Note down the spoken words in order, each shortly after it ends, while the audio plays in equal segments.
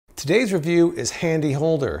Today's review is Handi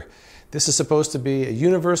Holder. This is supposed to be a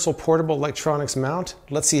universal portable electronics mount.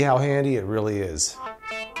 Let's see how handy it really is.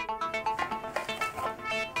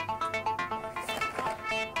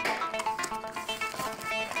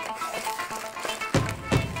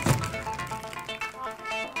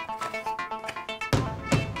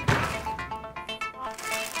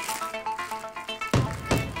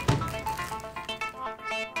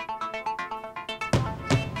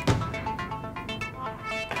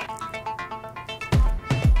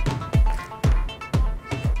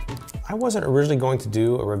 I wasn't originally going to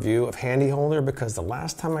do a review of Handi Holder because the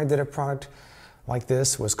last time I did a product like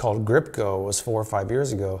this was called Grip Go. It was 4 or 5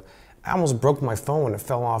 years ago. I almost broke my phone when it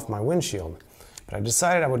fell off my windshield. But I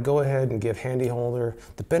decided I would go ahead and give Handi Holder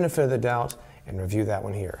the benefit of the doubt and review that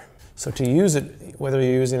one here. So to use it, whether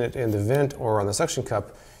you're using it in the vent or on the suction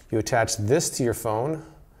cup, you attach this to your phone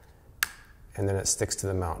and then it sticks to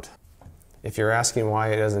the mount. If you're asking why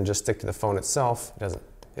it doesn't just stick to the phone itself,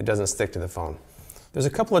 it doesn't stick to the phone. There's a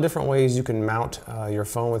couple of different ways you can mount your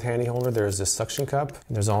phone with Handi Holder. There's this suction cup.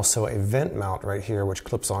 There's also a vent mount right here which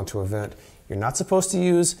clips onto a vent. You're not supposed to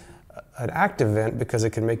use an active vent because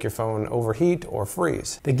it can make your phone overheat or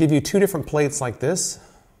freeze. They give you two different plates like this,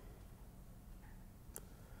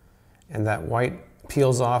 and that white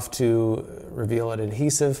peels off to reveal an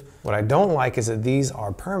adhesive. What I don't like is that these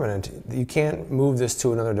are permanent. You can't move this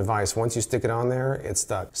to another device. Once you stick it on there, it's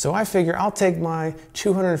stuck. So I figure I'll take my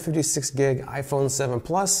 256 gig iPhone 7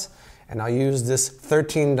 Plus and I'll use this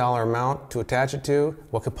 $13 mount to attach it to.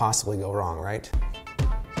 What could possibly go wrong, right?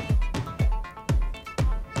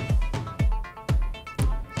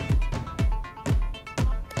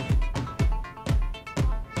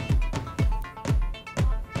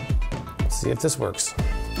 See if this works.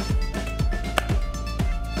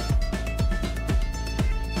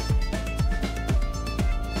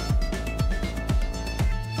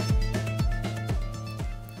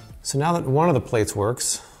 So now that one of the plates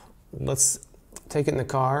works, let's take it in the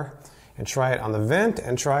car and try it on the vent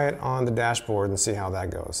and try it on the dashboard and see how that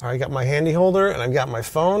goes. All right, I got my Handi Holder and I've got my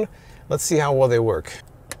phone. Let's see how well they work.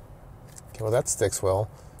 Okay, well that sticks well.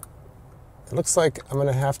 It looks like I'm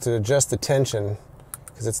gonna have to adjust the tension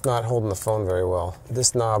because it's not holding the phone very well.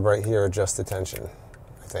 This knob right here adjusts the tension,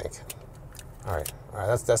 I think. All right,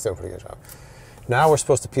 that's doing a pretty good job. Now we're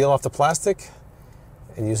supposed to peel off the plastic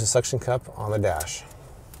and use a suction cup on the dash.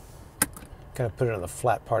 Kind of put it on the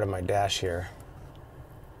flat part of my dash here.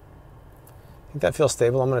 I think that feels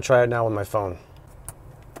stable. I'm gonna try it now with my phone.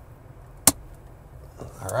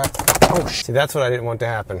 All right. Oh, see, that's what I didn't want to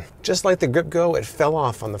happen. Just like the Grip Go, it fell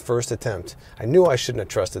off on the first attempt. I knew I shouldn't have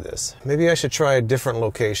trusted this. Maybe I should try a different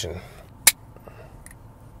location.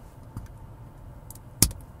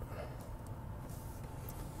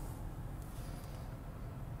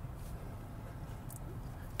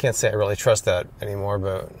 Can't say I really trust that anymore,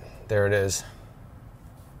 but there it is.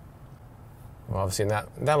 Well, obviously in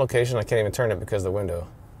that location, I can't even turn it because of the window.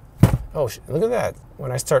 Oh, look at that.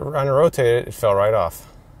 When I start trying to rotate it, it fell right off.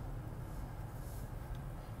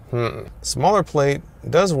 Smaller plate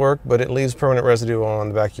does work, but it leaves permanent residue on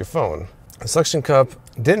the back of your phone. The suction cup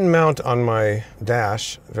didn't mount on my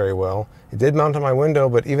dash very well. It did mount on my window,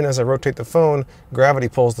 but even as I rotate the phone, gravity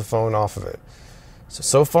pulls the phone off of it.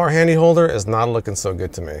 So far, Handi Holder is not looking so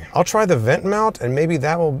good to me. I'll try the vent mount, and maybe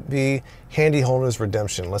that will be Handi Holder's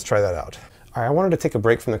redemption. Let's try that out. All right, I wanted to take a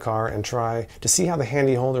break from the car and try to see how the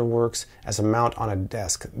Handi Holder works as a mount on a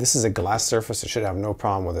desk. This is a glass surface. It should have no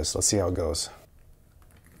problem with this. Let's see how it goes.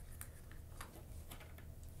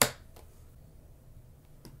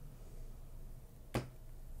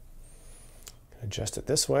 Adjust it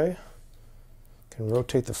this way. Can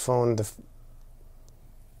rotate the phone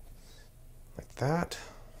like that.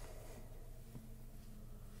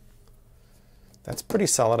 That's pretty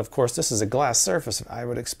solid. Of course, this is a glass surface. I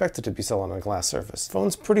would expect it to be solid on a glass surface.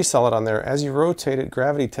 Phone's pretty solid on there. As you rotate it,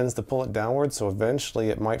 gravity tends to pull it downward, so eventually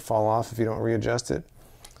it might fall off if you don't readjust it.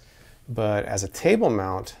 But as a table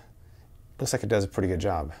mount, it looks like it does a pretty good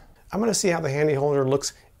job. I'm gonna see how the Handi Holder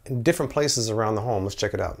looks in different places around the home. Let's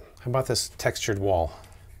check it out. How about this textured wall?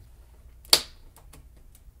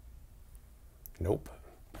 Nope.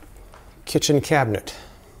 Kitchen cabinet.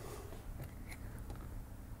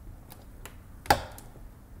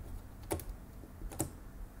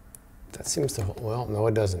 That seems to, well, no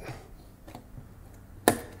it doesn't.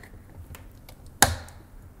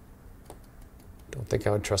 Don't think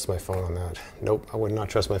I would trust my phone on that. Nope, I would not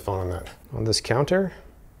trust my phone on that. On this counter,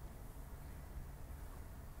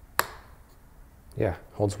 yeah,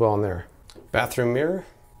 holds well in there. Bathroom mirror.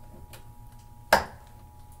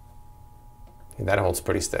 That holds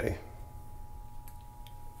pretty steady.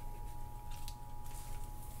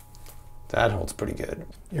 That holds pretty good.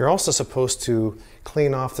 You're also supposed to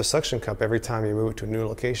clean off the suction cup every time you move it to a new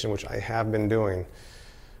location, which I have been doing.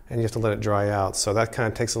 And you have to let it dry out. So that kind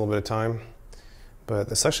of takes a little bit of time. But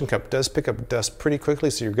the suction cup does pick up dust pretty quickly,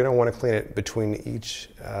 so you're going to want to clean it between each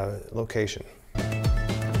location.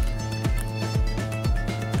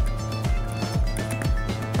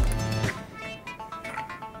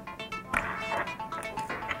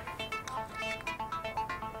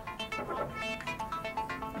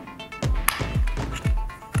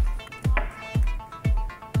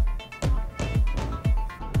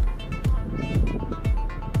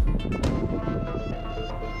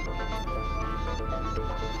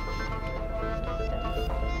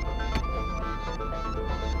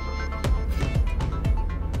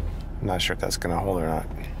 I'm not sure if that's going to hold or not.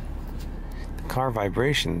 The car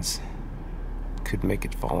vibrations could make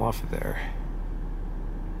it fall off of there.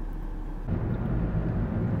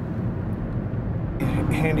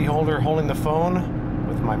 Handy holder holding the phone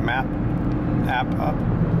with my map app up.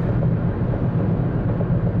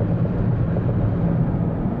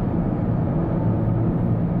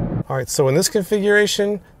 All right, so in this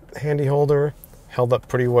configuration, handy holder held up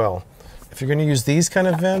pretty well. If you're going to use these kind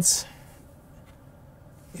of vents,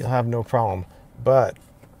 you'll have no problem. But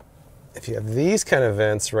if you have these kind of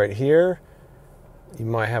vents right here, you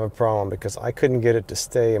might have a problem because I couldn't get it to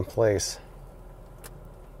stay in place.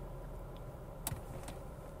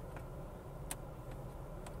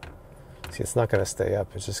 See, it's not going to stay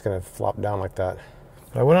up. It's just going to flop down like that.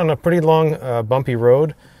 But I went on a pretty long, bumpy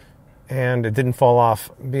road, and it didn't fall off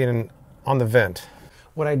being on the vent.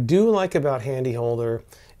 What I do like about Handy Holder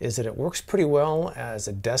is that it works pretty well as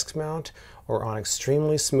a desk mount or on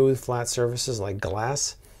extremely smooth flat surfaces like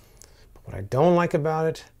glass. But what I don't like about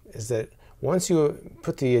it is that once you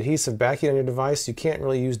put the adhesive backing on your device, you can't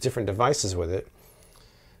really use different devices with it.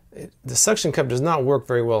 The suction cup does not work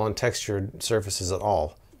very well on textured surfaces at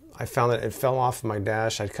all. I found that it fell off my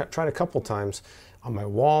dash. I tried a couple times on my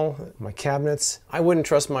wall, my cabinets. I wouldn't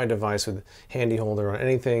trust my device with Handy Holder on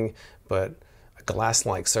anything but a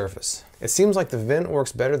glass-like surface. It seems like the vent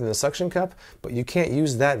works better than the suction cup, but you can't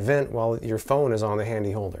use that vent while your phone is on the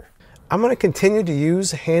Handy Holder. I'm going to continue to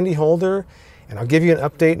use Handy Holder, and I'll give you an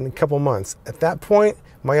update in a couple months. At that point,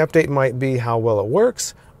 my update might be how well it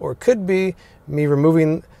works, or it could be me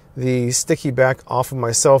removing the sticky back off of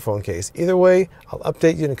my cell phone case. Either way, I'll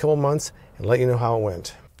update you in a couple months and let you know how it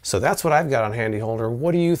went. So that's what I've got on Handy Holder.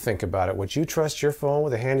 What do you think about it? Would you trust your phone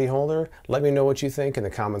with a Handy Holder? Let me know what you think in the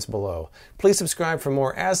comments below. Please subscribe for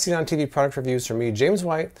more As Seen on TV product reviews from me, James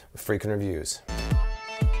White, with Freakin' Reviews.